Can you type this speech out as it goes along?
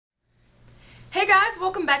Guys,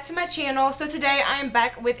 welcome back to my channel. So today I am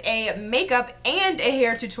back with a makeup and a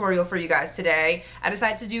hair tutorial for you guys today. I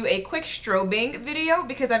decided to do a quick strobing video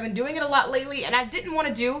because I've been doing it a lot lately and I didn't want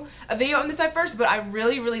to do a video on this at first, but I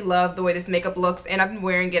really love the way this makeup looks and I've been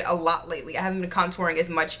wearing it a lot lately. I haven't been contouring as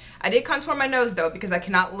much. I did contour my nose though because I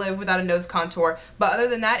cannot live without a nose contour, but other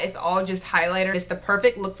than that it's all just highlighter. It's the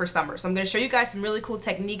perfect look for summer. So I'm going to show you guys some really cool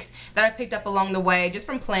techniques that I picked up along the way just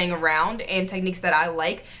from playing around and techniques that I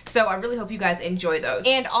like. So I really hope you guys enjoy those.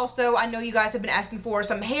 And also, I know you guys have been asking for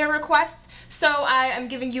some hair requests, so I am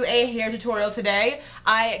giving you a hair tutorial today.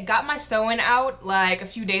 I got my sew-in out like a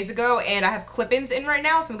few days ago and I have clip-ins in right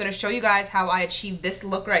now, so I'm going to show you guys how I achieved this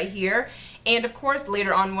look right here. And of course,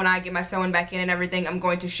 later on when I get my sew-in back in and everything, I'm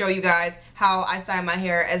going to show you guys how I style my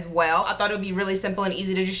hair as well. I thought it would be really simple and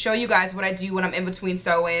easy to just show you guys what I do when I'm in between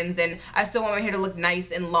sew-ins, and I still want my hair to look nice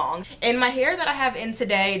and long. And my hair that I have in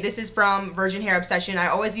today, this is from Virgin Hair Obsession. I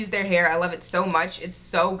always use their hair. I love it so much. It's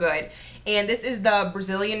so good. And this is the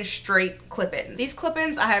Brazilian straight clip-ins. These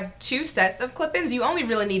clip-ins, I have two sets of clip-ins. You only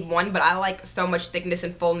really need one, but I like so much thickness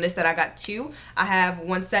and fullness that I got two. I have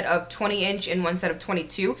one set of 20-inch and one set of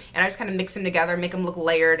 22, and I just kind of mix them together, make them look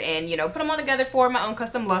layered, and you know, put them all together for my own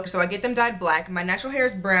custom look. So I get them dyed black. My natural hair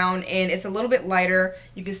is brown and it's a little bit lighter.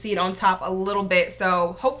 You can see it on top a little bit.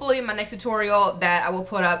 So hopefully my next tutorial that I will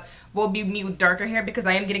put up will be me with darker hair because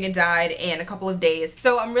I am getting it dyed in a couple of days.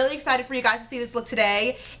 So I'm really excited for you guys to see this look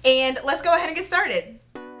today, and let's go ahead and get started.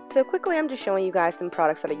 So quickly, I'm just showing you guys some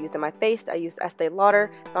products that I used on my face. I used Estee Lauder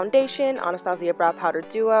Foundation, Anastasia Brow Powder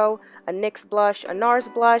Duo, a NYX blush, a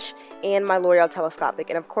NARS blush, and my L'Oreal Telescopic.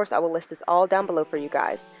 And of course, I will list this all down below for you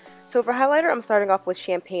guys. So for highlighter, I'm starting off with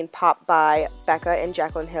Champagne Pop by Becca and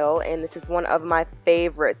Jaclyn Hill, and this is one of my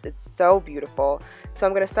favorites. It's so beautiful. So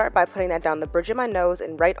I'm going to start by putting that down the bridge of my nose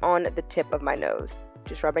and right on the tip of my nose.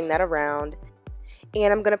 Just rubbing that around.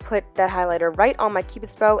 And I'm going to put that highlighter right on my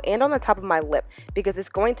Cupid's bow and on the top of my lip because it's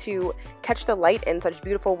going to catch the light in such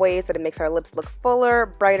beautiful ways that it makes our lips look fuller,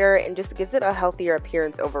 brighter, and just gives it a healthier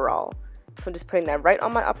appearance overall. So I'm just putting that right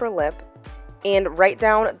on my upper lip and right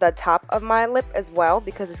down the top of my lip as well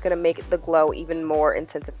because it's going to make the glow even more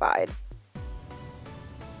intensified.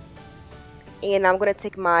 And now I'm going to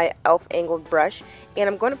take my e.l.f. angled brush and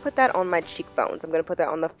I'm going to put that on my cheekbones. I'm going to put that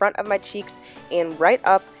on the front of my cheeks and right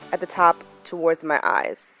up at the top towards my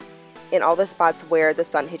eyes in all the spots where the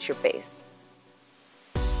sun hits your face.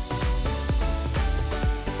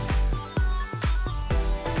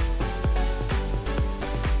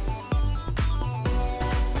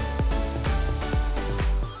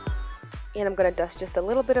 And I'm going to dust just a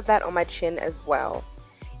little bit of that on my chin as well.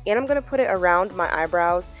 And I'm going to put it around my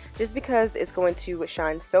eyebrows just because it's going to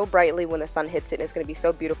shine so brightly when the sun hits it and it's going to be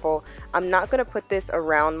so beautiful. I'm not going to put this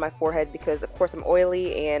around my forehead because of course I'm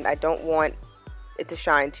oily and I don't want it to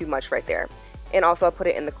shine too much right there. And also I'll put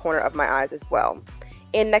it in the corner of my eyes as well.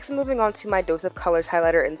 And next I'm moving on to my Dose of Colors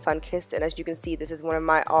highlighter in Sunkissed, and as you can see this is one of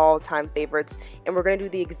my all-time favorites, and we're going to do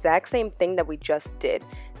the exact same thing that we just did.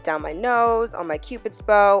 Down my nose, on my Cupid's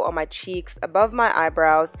bow, on my cheeks, above my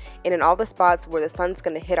eyebrows, and in all the spots where the sun's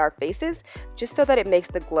going to hit our faces, just so that it makes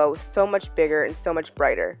the glow so much bigger and so much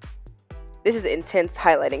brighter. This is intense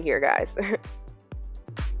highlighting here, guys.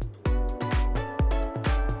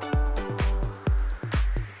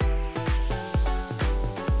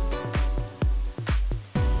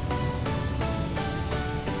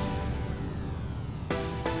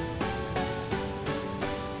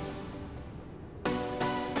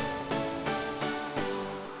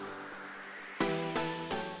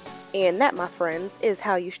 And that, my friends, is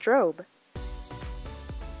how you strobe.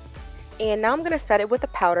 And now I'm going to set it with a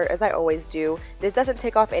powder as I always do. This doesn't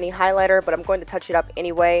take off any highlighter, but I'm going to touch it up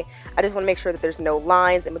anyway. I just want to make sure that there's no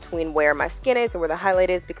lines in between where my skin is and where the highlight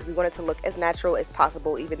is because we want it to look as natural as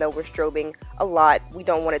possible. Even though we're strobing a lot, we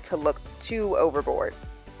don't want it to look too overboard.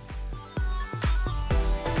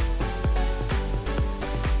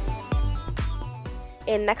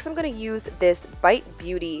 And next I'm going to use this Bite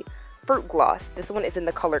Beauty Fruit Gloss. This one is in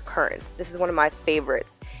the color Currant. This is one of my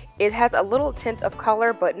favorites. It has a little tint of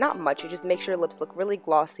color, but not much. It just makes your lips look really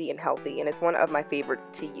glossy and healthy, and it's one of my favorites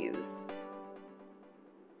to use.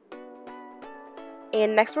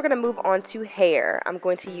 And next we're going to move on to hair. I'm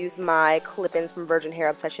going to use my clip-ins from Virgin Hair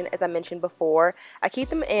Obsession, as I mentioned before. I keep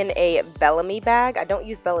them in a Bellamy bag. I don't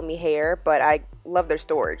use Bellamy hair, but I love their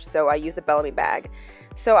storage, so I use the Bellamy bag.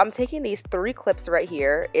 So I'm taking these 3 clips right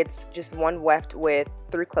here. It's just one weft with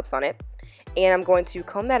 3 clips on it. And I'm going to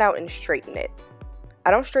comb that out and straighten it.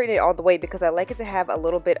 I don't straighten it all the way because I like it to have a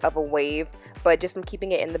little bit of a wave, but just from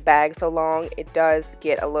keeping it in the bag so long, it does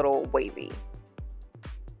get a little wavy.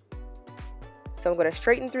 So I'm going to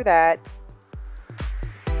straighten through that.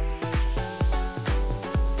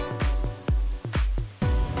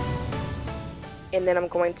 And then I'm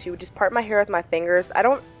going to just part my hair with my fingers. I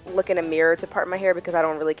don't look in a mirror to part my hair because I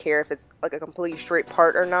don't really care if it's like a completely straight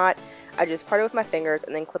part or not. I just part it with my fingers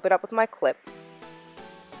and then clip it up with my clip.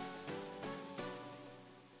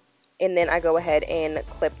 And then I go ahead and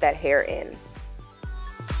clip that hair in.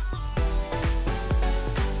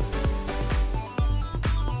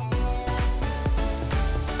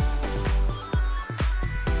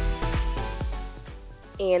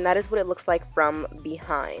 And that is what it looks like from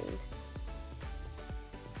behind.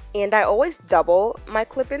 And I always double my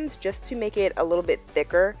clip-ins just to make it a little bit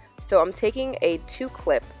thicker. So I'm taking a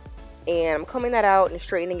 2-clip and I'm combing that out and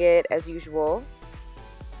straightening it as usual.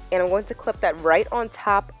 And I'm going to clip that right on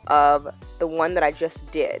top of the one that I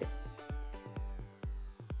just did.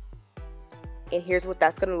 And here's what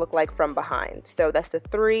that's going to look like from behind. So that's the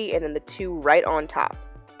 3 and then the 2 right on top.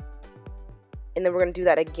 And then we're going to do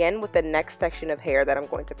that again with the next section of hair that I'm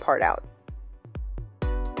going to part out.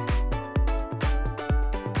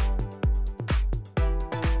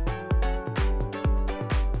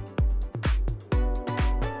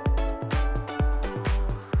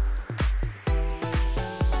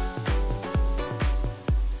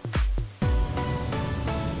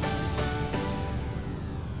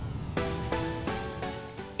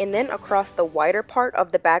 And then across the wider part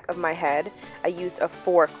of the back of my head, I used a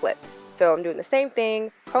 4-clip. So I'm doing the same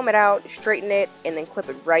thing, comb it out, straighten it, and then clip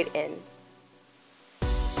it right in.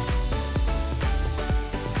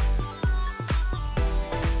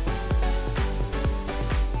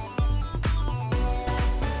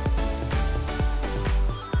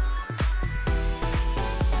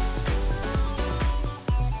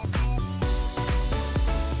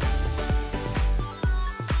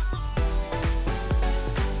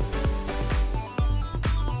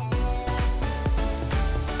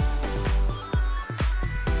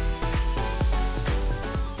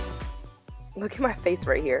 Look at my face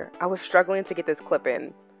right here. I was struggling to get this clip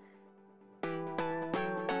in.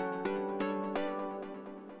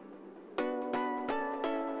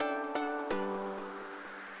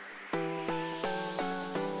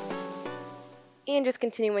 And just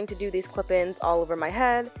continuing to do these clip-ins all over my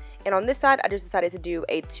head. And on this side, I just decided to do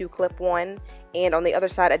a 2-clip one. And on the other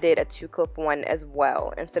side, I did a 2-clip one as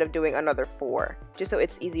well, instead of doing another 4, just so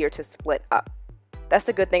it's easier to split up. That's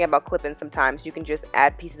the good thing about clip-ins sometimes. You can just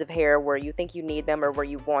add pieces of hair where you think you need them or where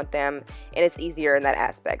you want them, and it's easier in that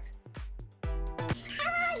aspect.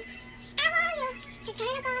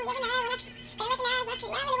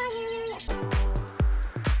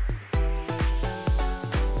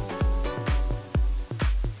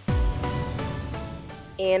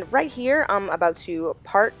 And right here, I'm about to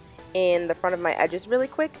part in the front of my edges really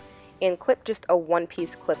quick and clip just a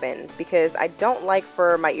 1-piece clip-in because I don't like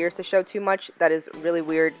for my ears to show too much. That is really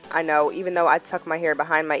weird, I know, even though I tuck my hair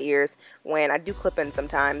behind my ears when I do clip-in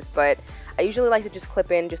sometimes, but I usually like to just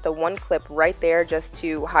clip in just a 1 clip right there just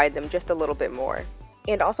to hide them just a little bit more.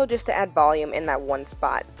 And also just to add volume in that one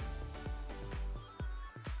spot.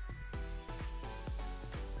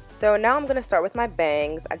 So now I'm going to start with my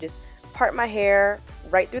bangs. I just part my hair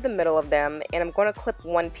right through the middle of them and I'm going to clip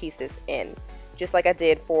 1 pieces in, just like I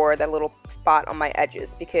did for that little spot on my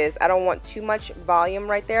edges, because I don't want too much volume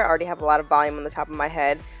right there. I already have a lot of volume on the top of my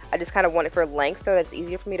head. I just kind of want it for length so that it's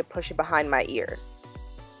easier for me to push it behind my ears.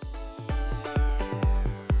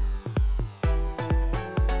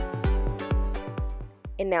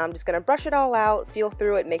 And now I'm just going to brush it all out, feel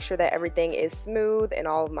through it, make sure that everything is smooth and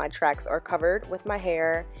all of my tracks are covered with my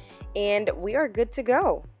hair, and we are good to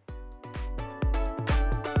go.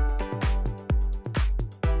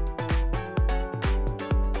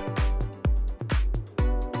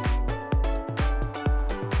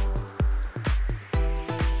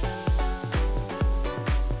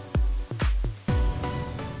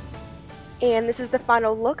 And this is the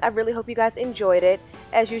final look. I really hope you guys enjoyed it.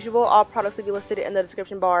 As usual, all products will be listed in the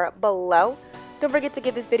description bar below. Don't forget to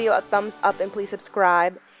give this video a thumbs up and please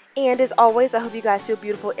subscribe. And as always, I hope you guys feel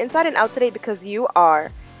beautiful inside and out today because you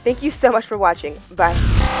are. Thank you so much for watching. Bye.